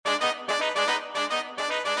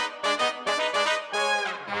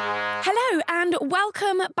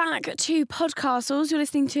welcome back to Podcastles. You're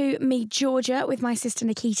listening to me, Georgia, with my sister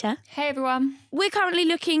Nikita. Hey everyone. We're currently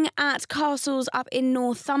looking at castles up in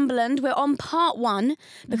Northumberland. We're on part 1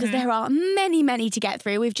 because there are many, many to get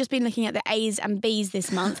through. We've just been looking at the A's and B's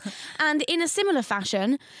this month. And in a similar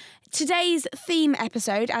fashion, today's theme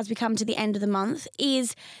episode, as we come to the end of the month,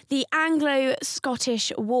 is the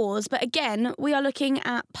Anglo-Scottish Wars. But again, we are looking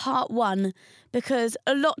at part 1 because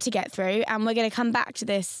a lot to get through, and we're going to come back to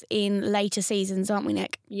this in later seasons, aren't we,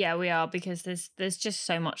 Nick? Yeah, we are, because there's just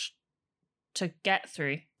so much to get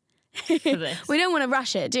through for this. We don't want to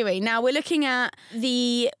rush it, do we? Now, we're looking at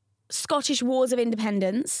the Scottish Wars of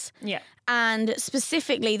Independence. Yeah. And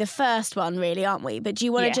specifically the first one, really, aren't we? But do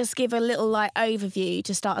you want to just give a little overview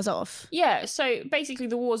to start us off? Yeah, so basically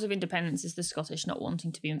the Wars of Independence is the Scottish not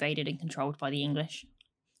wanting to be invaded and controlled by the English,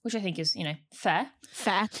 which I think is, fair.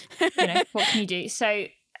 Fair. What can you do? So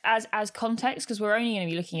as context, because we're only going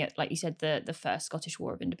to be looking at, like you said, the first Scottish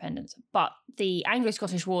War of Independence, but the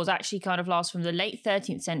Anglo-Scottish Wars actually kind of last from the late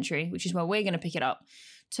 13th century, which is where we're going to pick it up,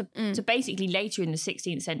 to basically later in the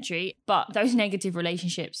 16th century. But those negative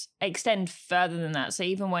relationships extend further than that. So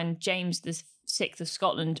even when James VI of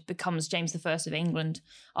Scotland becomes James I of England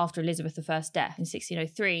after Elizabeth I's death in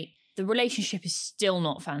 1603, the relationship is still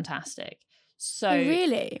not fantastic. So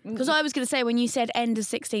really? Because I was going to say, when you said end of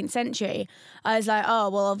 16th century, I was like,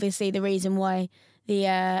 oh, well, obviously the reason why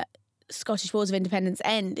the Scottish Wars of Independence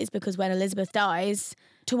end is because when Elizabeth dies,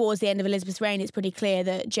 towards the end of Elizabeth's reign, it's pretty clear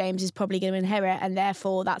that James is probably going to inherit, and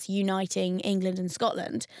therefore that's uniting England and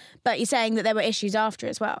Scotland. But you're saying that there were issues after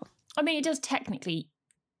as well? I mean, it does technically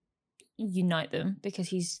unite them because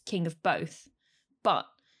he's king of both, but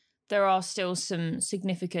there are still some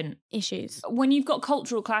significant issues. When you've got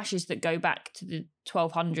cultural clashes that go back to the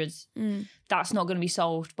 1200s, that's not going to be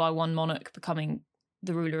solved by one monarch becoming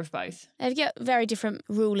the ruler of both. They've got very different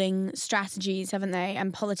ruling strategies, haven't they?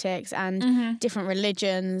 And politics and different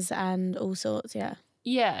religions and all sorts, yeah.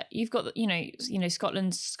 Yeah, you've got,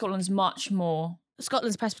 Scotland's much more...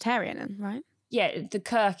 Scotland's Presbyterian, right? Yeah, the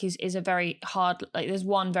Kirk is a very hard... there's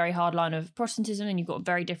one very hard line of Protestantism, and you've got a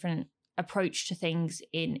very different approach to things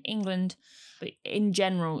in England. But in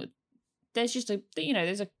general, there's just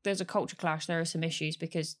there's a culture clash. There are some issues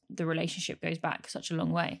because the relationship goes back such a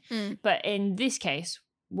long way. But in this case,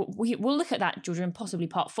 we'll look at that, Georgia, in possibly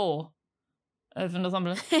part 4 of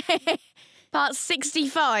Northumberland. Part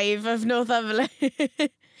 65 of Northumberland.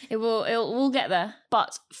 We'll get there.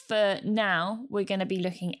 But for now, we're going to be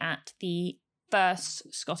looking at the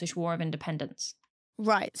first Scottish War of Independence.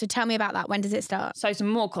 Right, so tell me about that. When does it start? So some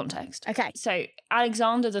more context. Okay. So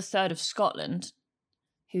Alexander III of Scotland,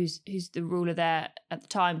 who's the ruler there at the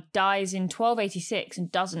time, dies in 1286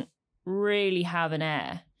 and doesn't really have an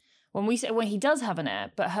heir. When he does have an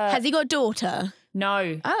heir, but Has he got a daughter?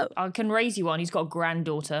 No. Oh. I can raise you one. He's got a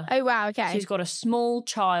granddaughter. Oh, wow, okay. She's got a small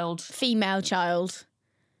child. Female child,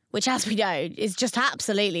 which, as we know, is just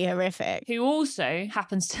absolutely horrific. Who also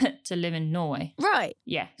happens to live in Norway. Right.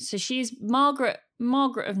 Yeah, so she's Margaret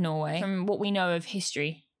of Norway. From what we know of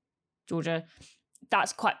history, Georgia,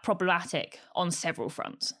 that's quite problematic on several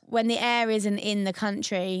fronts. When the heir isn't in the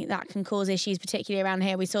country, that can cause issues, particularly around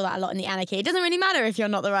here. We saw that a lot in the anarchy. It doesn't really matter if you're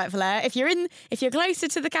not the rightful heir. If you're closer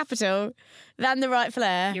to the capital than the rightful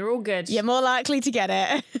heir, you're all good. You're more likely to get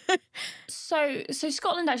it. So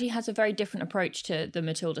Scotland actually has a very different approach to the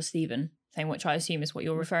Matilda Stephen thing, which I assume is what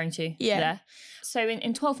you're referring to there. So in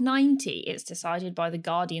 1290, it's decided by the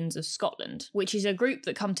Guardians of Scotland, which is a group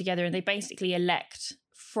that come together and they basically elect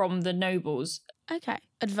from the nobles. Okay.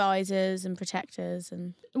 Advisors and protectors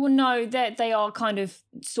and... Well, no, they are kind of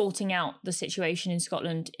sorting out the situation in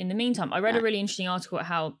Scotland in the meantime. I read a really interesting article about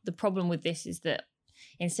how the problem with this is that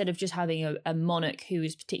instead of just having a monarch who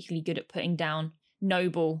is particularly good at putting down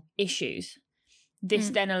noble issues, this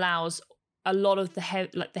then allows a lot of the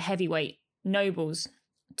heavyweight nobles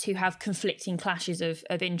to have conflicting clashes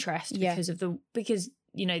of interest because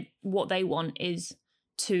what they want is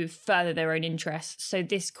to further their own interests. So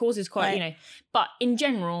this causes quite, but in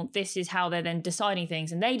general, this is how they're then deciding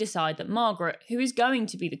things. And they decide that Margaret, who is going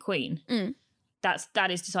to be the queen,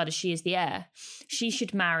 that is decided she is the heir, she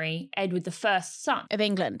should marry Edward I's son. Of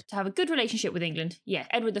England. To have a good relationship with England. Yeah,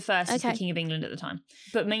 Edward I is the king of England at the time.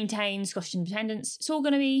 But maintain Scottish independence. It's all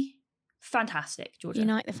going to be fantastic, Georgia.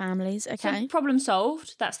 Unite the families, okay. So problem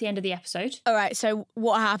solved. That's the end of the episode. All right, so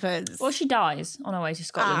what happens? Well, she dies on her way to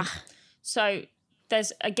Scotland. So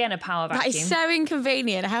there's, again, a power vacuum. That is so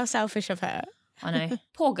inconvenient. How selfish of her. I know.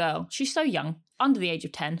 Poor girl. She's so young, under the age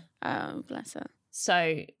of 10. Oh, bless her.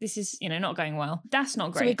 So this is, not going well. That's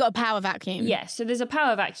not great. So we've got a power vacuum. Yeah, so there's a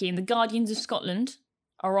power vacuum. The Guardians of Scotland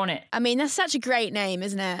are on it. I mean, that's such a great name,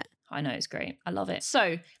 isn't it? I know, it's great. I love it.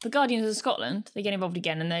 So the Guardians of Scotland, they get involved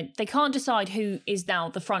again, and they can't decide who is now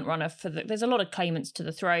the front runner for there's a lot of claimants to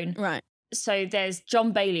the throne. Right. So there's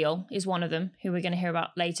John Balliol is one of them, who we're going to hear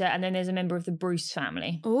about later, and then there's a member of the Bruce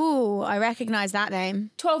family. Ooh, I recognise that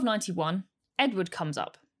name. 1291, Edward comes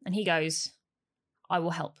up, and he goes, I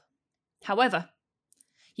will help. However,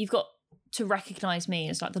 you've got to recognise me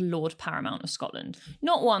as like the Lord Paramount of Scotland,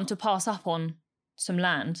 not one to pass up on some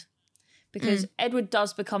land, because Edward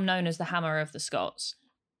does become known as the Hammer of the Scots.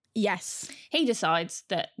 Yes. He decides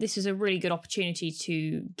that this is a really good opportunity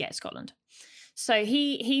to get Scotland. So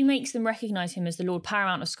he makes them recognise him as the Lord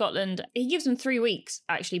Paramount of Scotland. He gives them 3 weeks,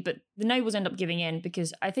 actually, but the nobles end up giving in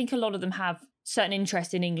because I think a lot of them have certain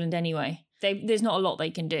interest in England anyway. There's not a lot they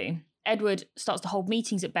can do. Edward starts to hold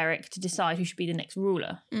meetings at Berwick to decide who should be the next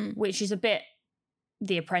ruler, which is a bit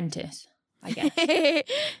The Apprentice, I guess.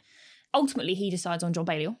 Ultimately, he decides on John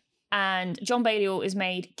Balliol. And John Balliol is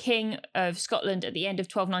made King of Scotland at the end of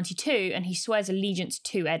 1292, and he swears allegiance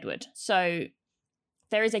to Edward. So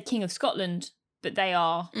there is a King of Scotland, but they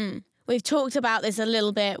are... We've talked about this a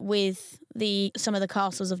little bit with some of the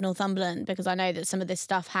castles of Northumberland, because I know that some of this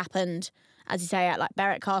stuff happened, as you say, at like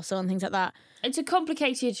Berwick Castle and things like that. It's a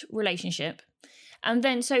complicated relationship. And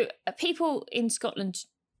then, so people in Scotland,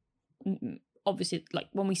 obviously, like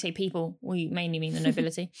when we say people, we mainly mean the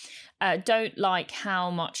nobility, don't like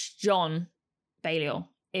how much John Balliol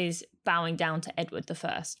is bowing down to Edward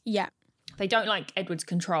I. Yeah. They don't like Edward's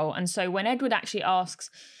control. And so when Edward actually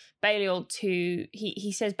asks Balliol to,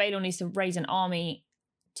 he says Balliol needs to raise an army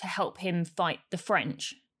to help him fight the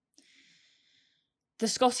French. The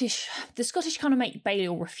Scottish kind of make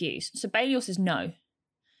Balliol refuse. So Balliol says no.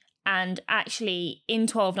 And actually in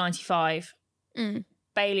 1295,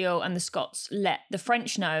 Balliol and the Scots let the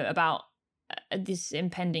French know about this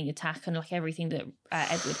impending attack and like everything that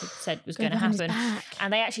Edward had said was going to happen.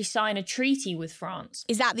 And they actually sign a treaty with France.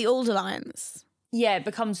 Is that the Old Alliance? Yeah, it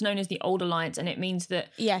becomes known as the Old Alliance, and it means that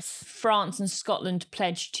France and Scotland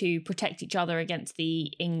pledge to protect each other against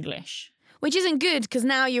the English. Which isn't good, because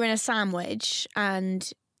now you're in a sandwich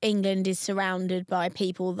and England is surrounded by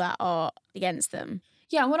people that are against them.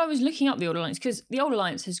 Yeah, and when I was looking up the Old Alliance, because the Old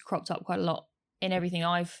Alliance has cropped up quite a lot in everything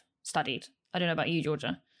I've studied. I don't know about you,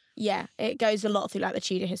 Georgia. Yeah, it goes a lot through like the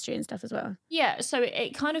Tudor history and stuff as well. Yeah, so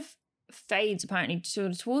it kind of fades apparently sort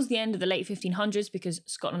of towards the end of the late 1500s, because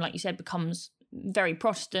Scotland, like you said, becomes very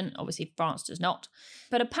Protestant. Obviously, France does not.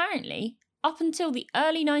 But apparently, up until the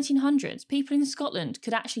early 1900s, people in Scotland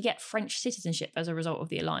could actually get French citizenship as a result of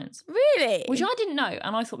the alliance. Really? Which I didn't know,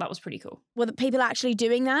 and I thought that was pretty cool. Were the people actually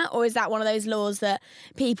doing that? Or is that one of those laws that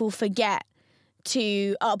people forget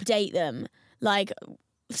to update them? Like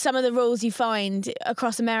some of the rules you find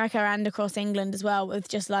across America and across England as well, with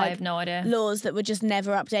just like I have no idea. Laws that were just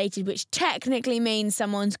never updated, which technically means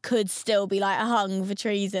someone could still be like hung for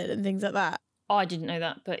treason and things like that. I didn't know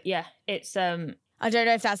that, but yeah, it's I don't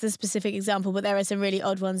know if that's a specific example, but there are some really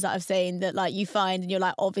odd ones that I've seen that like you find and you're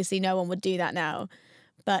like, obviously no one would do that now,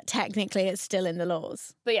 but technically it's still in the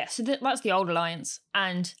laws. But yeah, so that's the Old Alliance,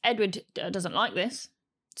 and Edward doesn't like this,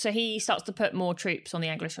 so he starts to put more troops on the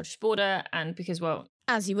Anglo-Scottish border, and because, well,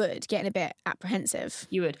 as you would, getting a bit apprehensive.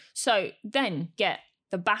 You would. So then get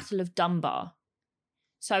the Battle of Dunbar.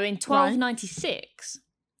 So in 1296,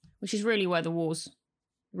 which is really where the wars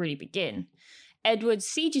really begin, Edward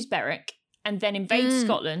sieges Berwick and then invades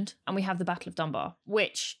Scotland, and we have the Battle of Dunbar,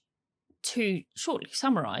 which, to shortly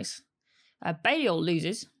summarise, Balliol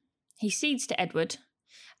loses, he cedes to Edward,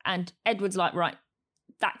 and Edward's like, right,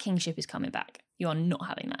 that kingship is coming back. You are not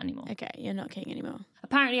having that anymore. Okay, you're not king anymore.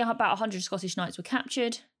 Apparently about 100 Scottish knights were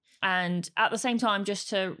captured. And at the same time, just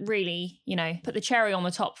to really, put the cherry on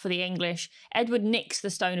the top for the English, Edward nicks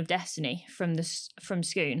the Stone of Destiny from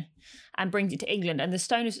Scone and brings it to England. And the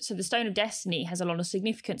Stone of Destiny has a lot of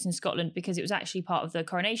significance in Scotland because it was actually part of the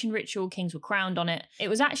coronation ritual. Kings were crowned on it. It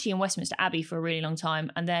was actually in Westminster Abbey for a really long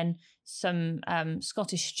time. And then some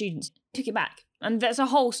Scottish students took it back. And there's a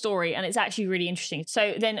whole story, and it's actually really interesting.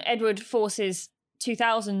 So then Edward forces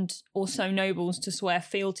 2,000 or so nobles to swear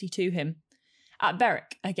fealty to him at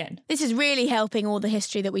Berwick again. This is really helping all the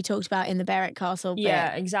history that we talked about in the Berwick Castle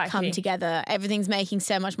come together. Everything's making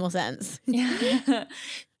so much more sense.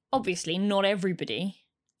 Obviously, not everybody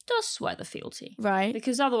does swear the fealty. Right.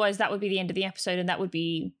 Because otherwise that would be the end of the episode, and that would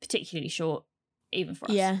be particularly short, even for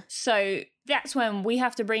us. Yeah. So that's when we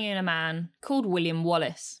have to bring in a man called William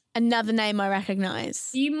Wallace. Another name I recognise.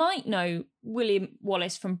 You might know William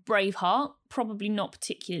Wallace from Braveheart, probably not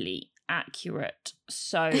particularly accurate.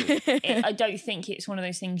 So I don't think it's one of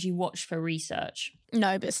those things you watch for research.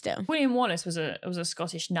 No, but still. William Wallace was a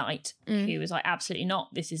Scottish knight who was like, absolutely not,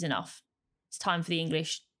 this is enough. It's time for the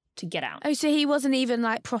English to get out. Oh, so he wasn't even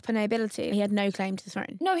like proper nobility. He had no claim to the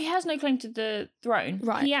throne. No, he has no claim to the throne.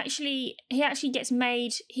 Right. He actually gets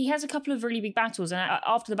made. He has a couple of really big battles, and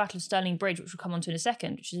after the Battle of Stirling Bridge, which we'll come on to in a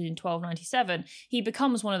second, which is in 1297, he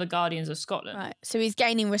becomes one of the guardians of Scotland. Right. So he's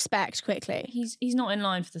gaining respect quickly. He's not in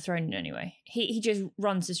line for the throne in any way. He just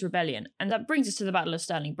runs this rebellion, and that brings us to the Battle of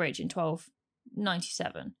Stirling Bridge in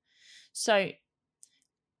 1297. So,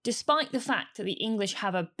 despite the fact that the English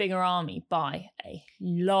have a bigger army by a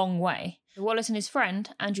long way, Wallace and his friend,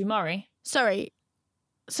 Andrew Murray... Sorry,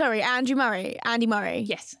 Andrew Murray. Andy Murray.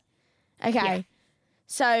 Yes. Okay. Yeah.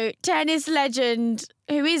 So, tennis legend,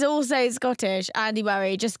 who is also Scottish, Andy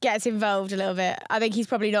Murray, just gets involved a little bit. I think he's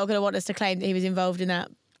probably not going to want us to claim that he was involved in that.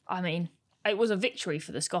 I mean, it was a victory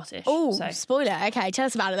for the Scottish. Oh, so. Spoiler. Okay, tell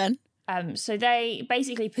us about it then. So they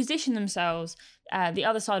basically position themselves the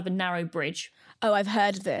other side of a narrow bridge. Oh, I've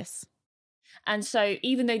heard of this. And so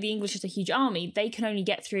even though the English is a huge army, they can only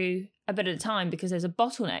get through a bit at a time because there's a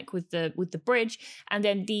bottleneck with the bridge. And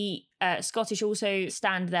then the Scottish also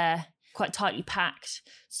stand there quite tightly packed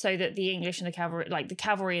so that the English and the cavalry, like the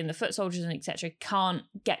cavalry and the foot soldiers and etc., can't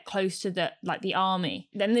get close to the army.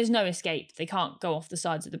 Then there's no escape. They can't go off the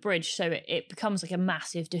sides of the bridge. So it becomes like a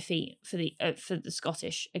massive defeat for the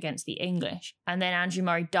Scottish against the English. And then Andrew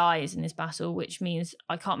Murray dies in this battle, which means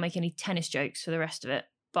I can't make any tennis jokes for the rest of it.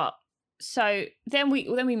 But so then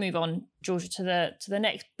we move on, Georgia, to the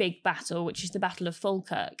next big battle, which is the Battle of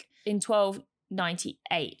Falkirk in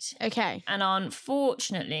 1298. Okay. And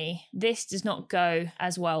unfortunately, this does not go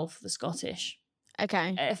as well for the Scottish.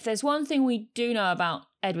 Okay. If there's one thing we do know about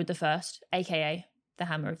Edward I, aka the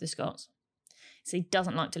Hammer of the Scots, is he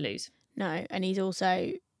doesn't like to lose. No, and he's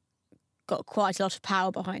also got quite a lot of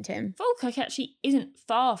power behind him. Falkirk actually isn't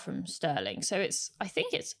far from Stirling, so I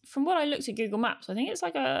think it's from what I looked at Google Maps, I think it's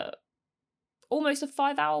like almost a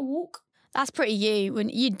 5-hour walk. That's pretty you.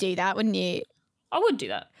 You'd do that, wouldn't you? I would do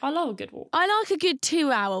that. I love a good walk. I like a good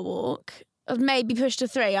 2-hour walk. I've maybe pushed to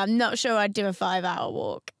 3. I'm not sure I'd do a 5-hour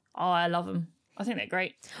walk. Oh, I love them. I think they're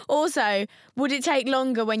great. Also, would it take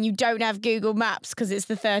longer when you don't have Google Maps because it's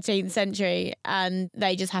the 13th century and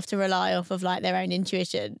they just have to rely off of like their own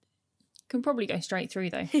intuition? Can probably go straight through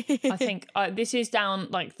though. I think this is down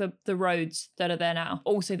like the roads that are there now.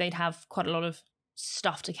 Also, they'd have quite a lot of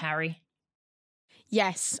stuff to carry.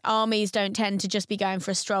 Yes, armies don't tend to just be going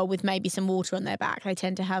for a stroll with maybe some water on their back. They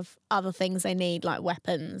tend to have other things they need, like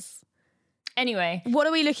weapons. Anyway. What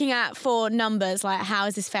are we looking at for numbers? Like, how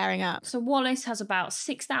is this faring up? So Wallace has about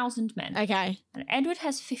 6,000 men. Okay. And Edward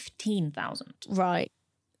has 15,000. Right.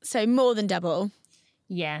 So more than double.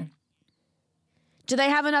 Yeah. Do they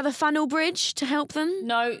have another funnel bridge to help them?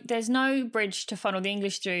 No, there's no bridge to funnel the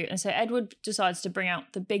English through. And so Edward decides to bring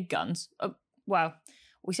out the big guns.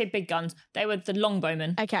 We say big guns. They were the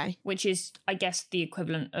longbowmen. Okay. Which is, I guess, the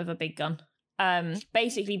equivalent of a big gun.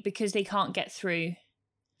 Basically, because they can't get through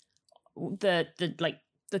the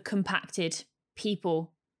compacted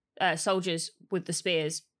people, soldiers with the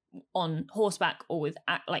spears on horseback or with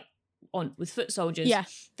foot soldiers. Yeah.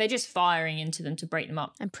 They're just firing into them to break them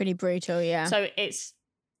up. And pretty brutal, yeah. So it's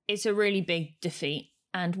a really big defeat.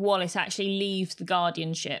 And Wallace actually leaves the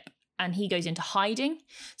guardianship and he goes into hiding.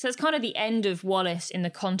 So it's kind of the end of Wallace in the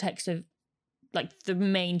context of like the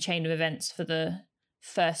main chain of events for the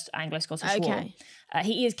First Anglo-Scottish War.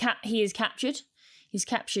 He is captured. He's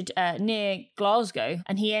captured near Glasgow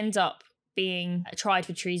and he ends up being tried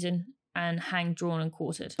for treason and hanged, drawn and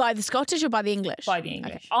quartered. By the Scottish or by the English? By the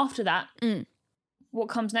English. Okay. After that, what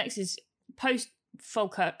comes next is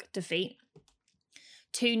post-Falkirk defeat.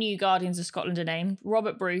 2 new Guardians of Scotland are named,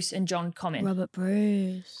 Robert Bruce and John Comyn. Robert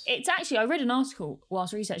Bruce. It's actually, I read an article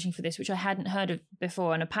whilst researching for this, which I hadn't heard of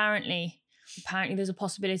before, and apparently there's a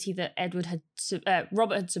possibility that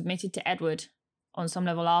Robert had submitted to Edward on some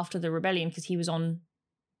level after the rebellion because he was on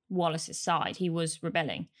Wallace's side. He was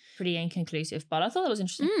rebelling. Pretty inconclusive, but I thought that was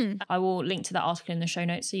interesting. I will link to that article in the show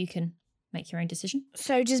notes so you can make your own decision.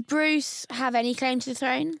 So does Bruce have any claim to the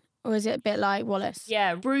throne? Or is it a bit like Wallace?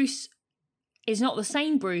 Yeah, Bruce is not the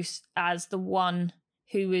same Bruce as the one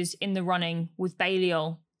who was in the running with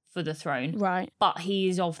Balliol for the throne. Right. But he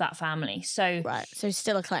is of that family. So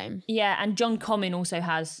still a claim. Yeah, and John Comyn also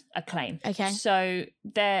has a claim. Okay. So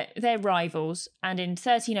they're rivals. And in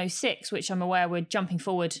 1306, which I'm aware we're jumping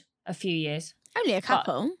forward a few years. Only a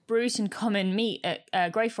couple. Bruce and Comyn meet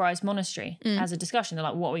at Greyfriars Monastery as a discussion. They're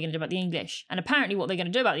like, what are we going to do about the English? And apparently what they're going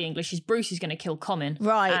to do about the English is Bruce is going to kill Comyn.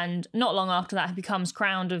 Right. And not long after that, he becomes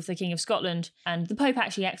crowned of the King of Scotland. And the Pope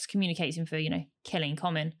actually excommunicates him for, killing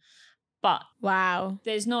Comyn. But Wow.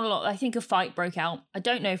 there's not a lot. I think a fight broke out. I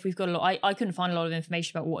don't know if we've got a lot. I couldn't find a lot of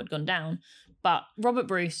information about what had gone down. But Robert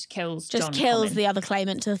Bruce kills Just John kills Comyn, the other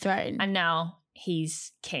claimant to the throne. and now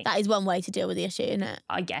he's king. That is one way to deal with the issue, isn't it?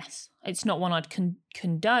 I guess. It's not one I'd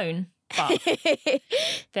condone, but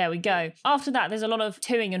there we go. After that, there's a lot of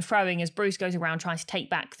toing and froing as Bruce goes around trying to take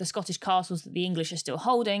back the Scottish castles that the English are still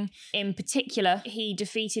holding. In particular, he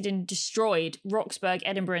defeated and destroyed Roxburgh,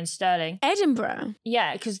 Edinburgh and Stirling. Edinburgh?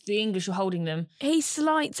 Yeah, because the English were holding them. He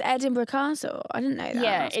slights Edinburgh Castle. I didn't know that.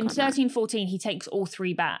 Yeah, That's in quite mad. 1314, he takes all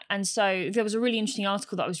three back. And so there was a really interesting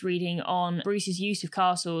article that I was reading on Bruce's use of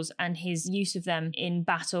castles and his use of them in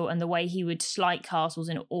battle and the way he would slight castles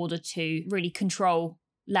in order to really control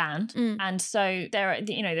land. And so there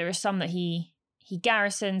are some that he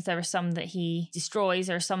garrisons, there are some that he destroys,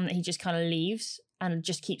 there are some that he just kind of leaves and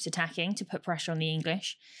just keeps attacking to put pressure on the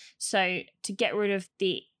English. So to get rid of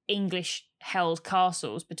the English held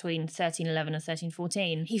castles between 1311 and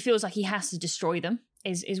 1314, he feels like he has to destroy them,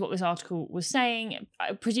 is what this article was saying,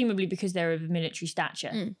 presumably because they're of military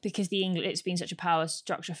stature, because it's been such a power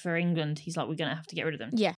structure for England. He's like, we're going to have to get rid of them.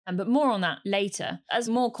 Yeah. But more on that later. As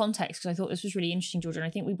more context, because I thought this was really interesting, Georgia, and I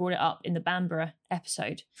think we brought it up in the Bamborough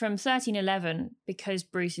episode. From 1311, because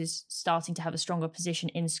Bruce is starting to have a stronger position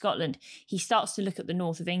in Scotland, he starts to look at the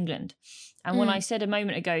north of England. And when I said a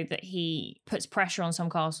moment ago that he puts pressure on some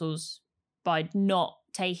castles by not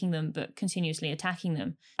taking them but continuously attacking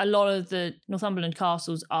them, a lot of the Northumberland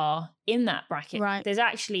castles are in that bracket. Right. There's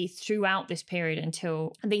actually throughout this period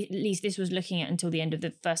until, at least this was looking at until the end of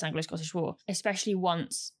the First Anglo-Scottish War, especially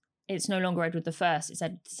once it's no longer Edward I, it's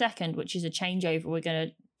Edward II, which is a changeover we're going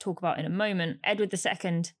to talk about in a moment. Edward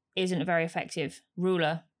II isn't a very effective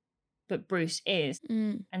ruler, but Bruce is.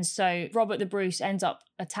 And so Robert the Bruce ends up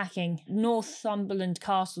attacking Northumberland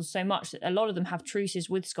castles so much that a lot of them have truces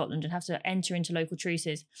with Scotland and have to enter into local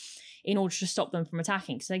truces in order to stop them from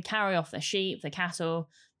attacking. So they carry off their sheep, their cattle,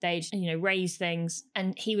 they raise things.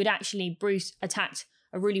 And Bruce attacked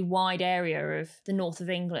a really wide area of the north of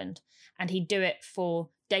England, and he'd do it for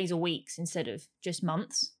days or weeks instead of just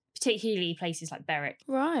months, particularly places like Berwick.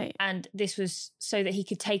 Right. And this was so that he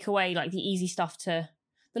could take away like the easy stuff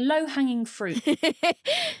the low-hanging fruit.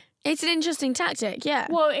 It's an interesting tactic, yeah.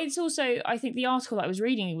 Well, it's also, I think the article that I was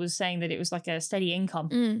reading was saying that it was like a steady income.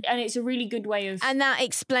 And it's a really good way of... And that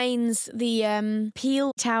explains the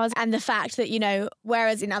Peel Towers and the fact that,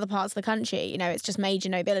 whereas in other parts of the country, it's just major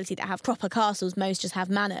nobility that have proper castles, most just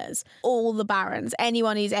have manors. All the barons,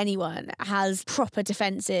 anyone who's anyone, has proper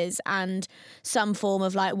defences and some form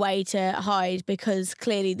of way to hide, because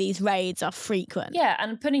clearly these raids are frequent. Yeah,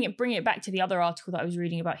 and bringing it back to the other article that I was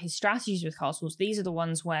reading about his strategies with castles, these are the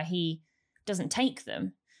ones where he doesn't take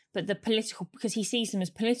them, but the political, because he sees them as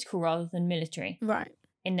political rather than military, right,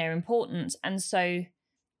 in their importance. And so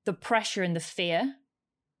the pressure and the fear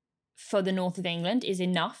for the north of England is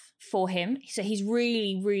enough for him. So he's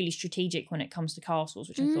really, really strategic when it comes to castles,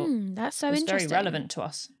 which I thought that's so was interesting. very relevant to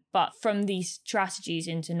us. But from these strategies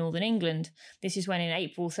into northern England, this is when in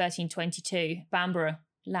April 1322, Bamborough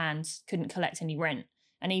lands couldn't collect any rent.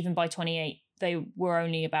 And even by 28, they were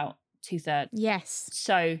only about 2/3. Yes.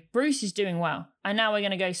 So Bruce is doing well. And now we're going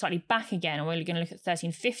to go slightly back again, and we're going to look at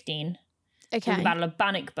 1315, with the Battle of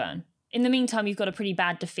Bannockburn. In the meantime, you've got a pretty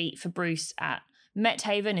bad defeat for Bruce at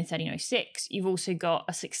Methaven in 1306. You've also got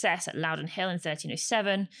a success at Loudon Hill in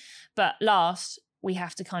 1307. But last, we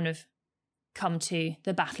have to kind of come to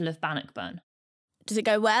the Battle of Bannockburn. Does it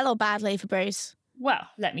go well or badly for Bruce? Well,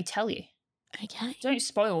 let me tell you. Okay. Don't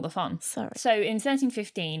spoil the fun. Sorry. So in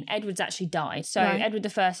 1315, Edward's actually died. So Right. Edward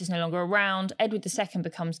I is no longer around. Edward II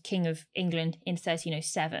becomes King of England in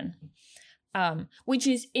 1307, which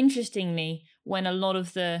is interestingly when a lot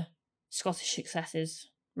of the Scottish successes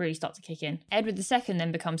really start to kick in. Edward II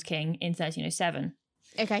then becomes king in 1307.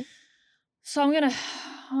 Okay. So I'm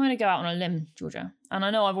gonna go out on a limb, Georgia, and I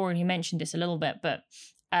know I've already mentioned this a little bit, but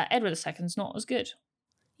Edward II's not as good.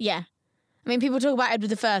 Yeah. I mean, people talk about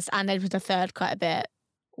Edward I and Edward III quite a bit.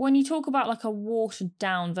 When you talk about like a watered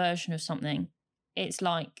down version of something, it's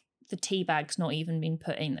like the tea bag's not even been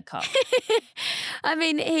put in the cup. I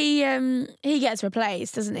mean, he gets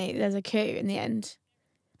replaced, doesn't he? There's a coup in the end.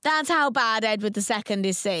 That's how bad Edward II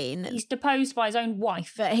is seen. He's deposed by his own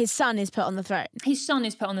wife. But his son is put on the throne. His son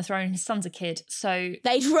is put on the throne, and his son's a kid. So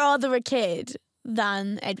They'd rather a kid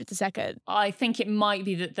than Edward II. I think it might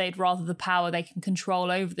be that they'd rather the power they can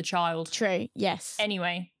control over the child. True, yes.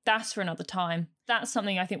 Anyway, that's for another time. That's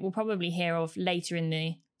something I think we'll probably hear of later in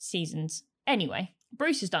the seasons. Anyway,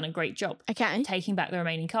 Bruce has done a great job. Okay. Taking back the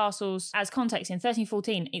remaining castles. As context, in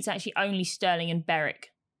 1314, it's actually only Stirling and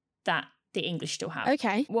Berwick that the English still have.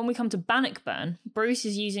 Okay. When we come to Bannockburn, Bruce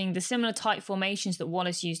is using the similar type formations that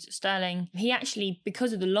Wallace used at Stirling. He actually,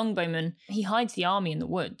 because of the longbowmen, he hides the army in the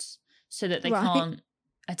woods so that they can't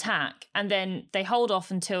attack. And then they hold off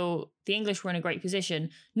until the English were in a great position,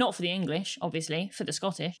 not for the English, obviously, for the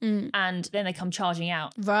Scottish. And then they come charging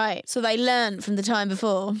out. Right. So they learned from the time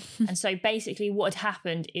before. And so basically what had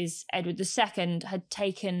happened is Edward II had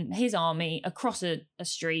taken his army across a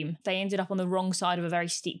stream. They ended up on the wrong side of a very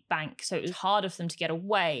steep bank, so it was harder for them to get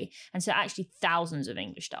away. And so actually thousands of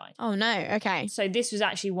English died. Oh no, okay. So this was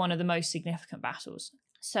actually one of the most significant battles.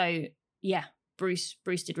 So yeah, Bruce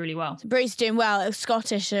did really well. So Bruce doing well. The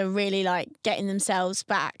Scottish are really like getting themselves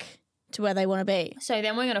back to where they want to be. So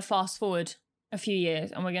then we're going to fast forward a few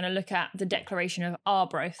years and we're going to look at the Declaration of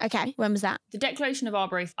Arbroath. Okay, when was that? The Declaration of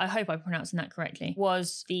Arbroath, I hope I'm pronouncing that correctly,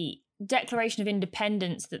 was the Declaration of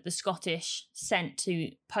Independence that the Scottish sent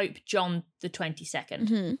to Pope John the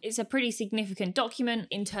 22nd. It's a pretty significant document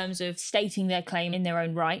in terms of stating their claim in their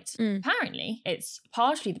own right. Apparently, it's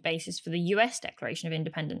partially the basis for the US Declaration of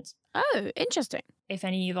Independence. Oh, interesting. If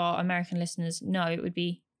any of our American listeners know, it would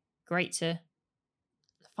be great to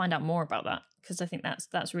find out more about that, because I think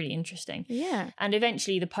that's really interesting. Yeah. And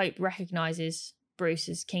eventually the Pope recognises Bruce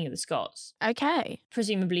as King of the Scots. Okay.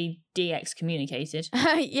 Presumably de-excommunicated.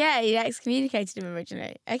 Yeah, he excommunicated him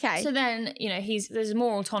originally. Okay. So then, there's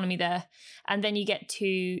more autonomy there. And then you get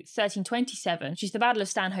to 1327, which is the Battle of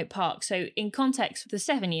Stanhope Park. So in context, the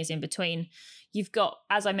 7 years in between, you've got,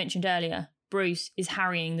 as I mentioned earlier, Bruce is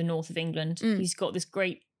harrying the north of England. He's got this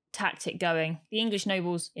great tactic going. The English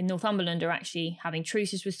nobles in Northumberland are actually having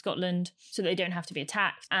truces with Scotland so they don't have to be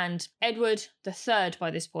attacked. And Edward III,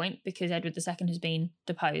 by this point, because Edward II has been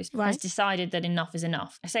deposed, has decided that enough is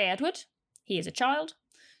enough. I say Edward, he is a child.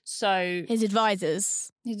 So his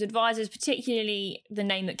advisors, particularly the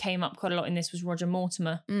name that came up quite a lot in this was Roger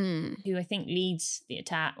Mortimer, who I think leads the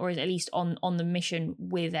attack, or is at least on the mission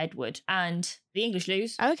with Edward. And the English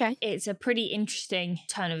lose. Okay. It's a pretty interesting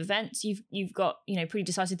turn of events. You've got, pretty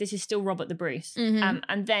decisive. This is still Robert the Bruce.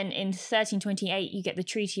 And then in 1328, you get the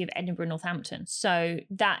Treaty of Edinburgh-Northampton. So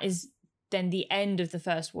that is then the end of the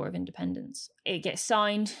First War of Independence. It gets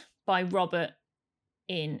signed by Robert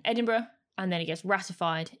in Edinburgh, and then it gets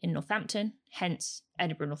ratified in Northampton, hence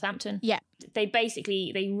Edinburgh-Northampton. Yeah.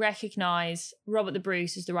 They recognise Robert the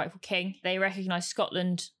Bruce as the rightful king. They recognise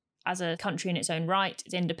Scotland as a country in its own right.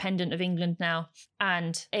 It's independent of England now.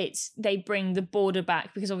 And they bring the border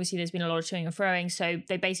back, because obviously there's been a lot of toing and froing. So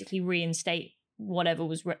they basically reinstate whatever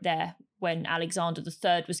was there when Alexander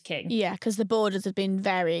III was king. Yeah, because the borders have been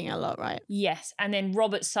varying a lot, right? Yes. And then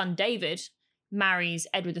Robert's son David marries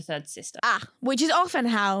Edward III's sister. Which is often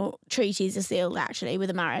how treaties are sealed, actually, with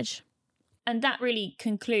a marriage. And that really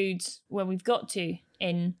concludes where we've got to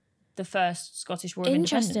in the first Scottish War of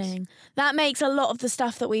Independence. Interesting. That makes a lot of the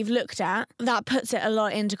stuff that we've looked at, that puts it a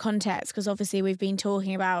lot into context, because obviously we've been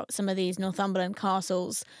talking about some of these Northumberland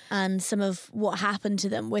castles and some of what happened to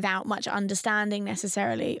them without much understanding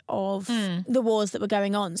necessarily of the wars that were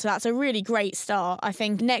going on. So that's a really great start. I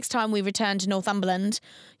think next time we return to Northumberland,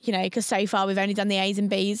 because so far we've only done the A's and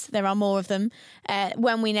B's, there are more of them.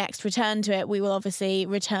 When we next return to it, we will obviously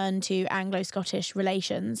return to Anglo-Scottish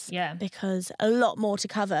relations. Yeah. Because a lot more to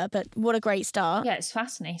cover, but what a great start. Yeah, it's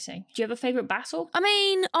fascinating. Do you have a favourite battle? I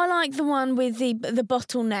mean, I like the one with the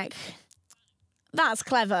bottleneck. That's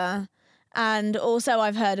clever. And also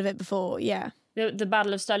I've heard of it before, yeah. The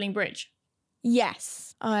Battle of Stirling Bridge?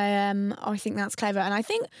 Yes. I think that's clever. And I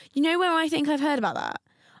think, where I think I've heard about that?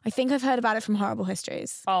 I think I've heard about it from Horrible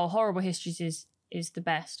Histories. Oh, Horrible Histories is the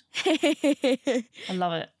best. I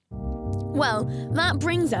love it. Well, that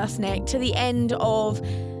brings us, Nick, to the end of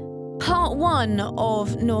part 1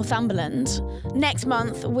 of Northumberland. Next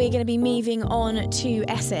month, we're going to be moving on to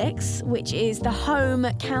Essex, which is the home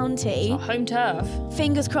county. It's our home turf.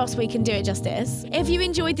 Fingers crossed we can do it justice. If you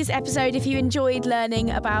enjoyed this episode, if you enjoyed learning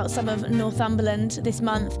about some of Northumberland this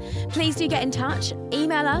month, please do get in touch.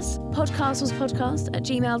 Email us,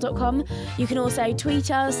 podcastlespodcast@gmail.com. You can also tweet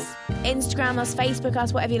us, Instagram us, Facebook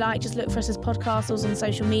us, whatever you like. Just look for us as Podcastles on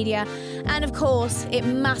social media. And of course, it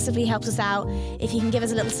massively helps us out if you can give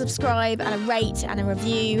us a little subscribe and a rate and a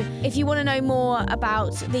review. If you want to know more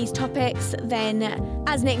about these topics, then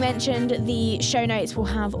as Nick mentioned, the show notes will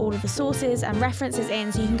have all of the sources and references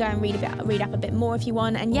in, so you can go and read up a bit more if you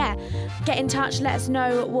want. And yeah, get in touch, let us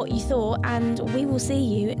know what you thought, and we will see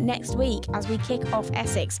you next week as we kick off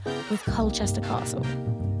Essex with Colchester Castle.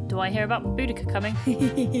 Do I hear about Boudica coming?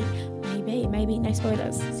 Maybe, no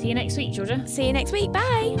spoilers. See you next week, Georgia. See you next week,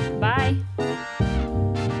 bye! Bye.